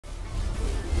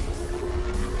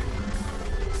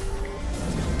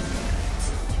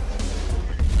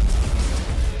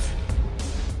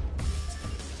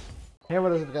Hey,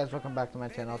 what is up guys, welcome back to my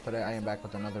channel. Today I am back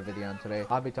with another video, and today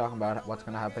I'll be talking about what's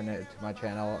going to happen to my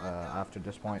channel after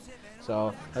this point.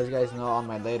 So as you guys know, on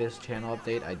my latest channel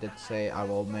update I did say I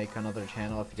will make another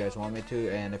channel if you guys want me to,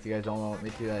 and if you guys don't want me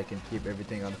to, I can keep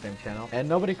everything on the same channel. And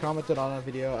nobody commented on that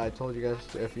video. I told you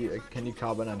guys, if you can you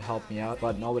comment and help me out,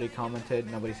 but nobody commented,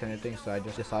 nobody said anything, so I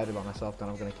just decided by myself that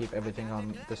I'm going to keep everything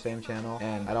on the same channel.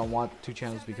 And I don't want two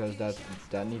channels because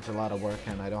that needs a lot of work,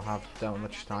 and I don't have that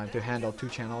much time to handle two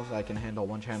channels. I can handle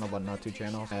one channel but not two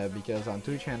channels, because on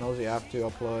two channels you have to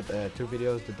upload two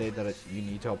videos the day that you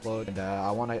need to upload, and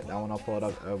I want to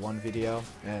upload one video,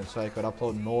 and so I could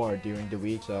upload more during the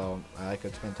week, so I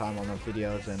could spend time on the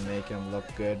videos and make them look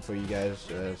good for you guys,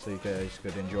 so you guys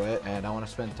could enjoy it. And I want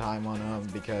to spend time on them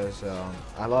because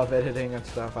I love editing and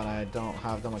stuff, and I don't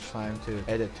have that much time to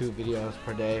edit two videos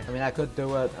per day. I mean, I could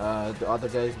do it the other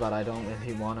days, but I don't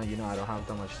really want to, I don't have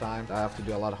that much time. I have to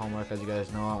do a lot of homework, as you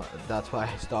guys know. That's why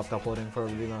I stopped uploading for a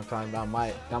really long time.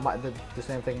 The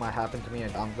same thing might happen to me.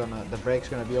 The break's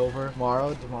gonna be over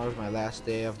tomorrow. Tomorrow's my last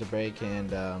day of the break, and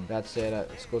that's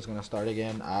it. School's gonna start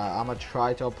again. I'm gonna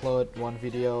try to upload one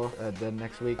video the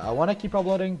next week. I want to keep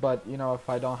uploading, but if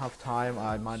I don't have time,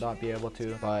 I might not be able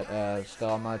to. But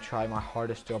still, I'm gonna try my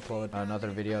hardest to upload another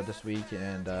video this week.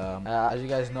 And as you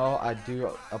guys know, I do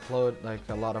upload like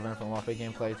a lot of Infinite Warfare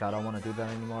gameplays. I don't want to do that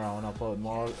anymore. I want to upload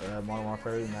more Modern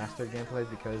Warfare Remastered gameplays,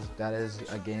 because that is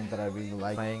a game that I really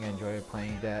like playing. I enjoy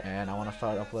playing that, and I want to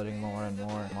start uploading more and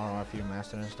more Modern Warfare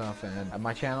Remastered and stuff. And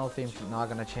my channel theme's not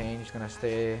gonna change. It's gonna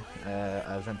stay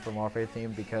as Infinite Warfare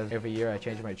theme, because every year I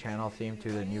change my channel theme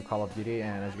to the new Call of Duty.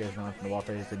 And as you guys know, Infinite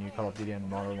Warfare is the new Call of Duty and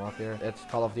Modern Warfare. It's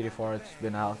Call of Duty 4. It's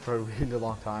been out for a really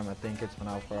long time. I think it's been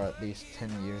out for at least 10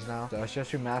 years now. So it's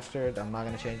just remastered. I'm not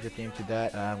gonna change the theme to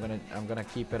that. I'm gonna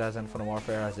keep it as Infinite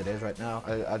Warfare as it is right now.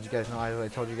 As you guys know, I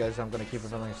told you guys I'm gonna keep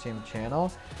it on the same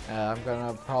channel. I'm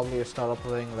gonna probably start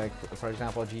uploading, like for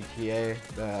example GTA.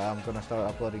 I'm gonna start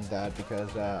uploading that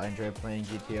because I enjoy playing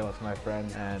GTA with my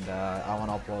friends, and I want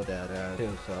to upload that too.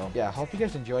 So yeah, hope you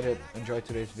guys enjoyed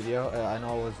today's video. I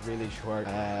know it was really short.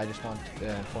 I just want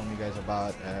to inform you guys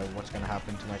about what's gonna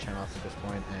happen to my channel after this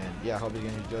point. And yeah, hope you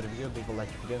guys enjoyed the video. Leave a like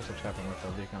if you did, subscribe for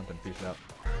more video content. Peace out.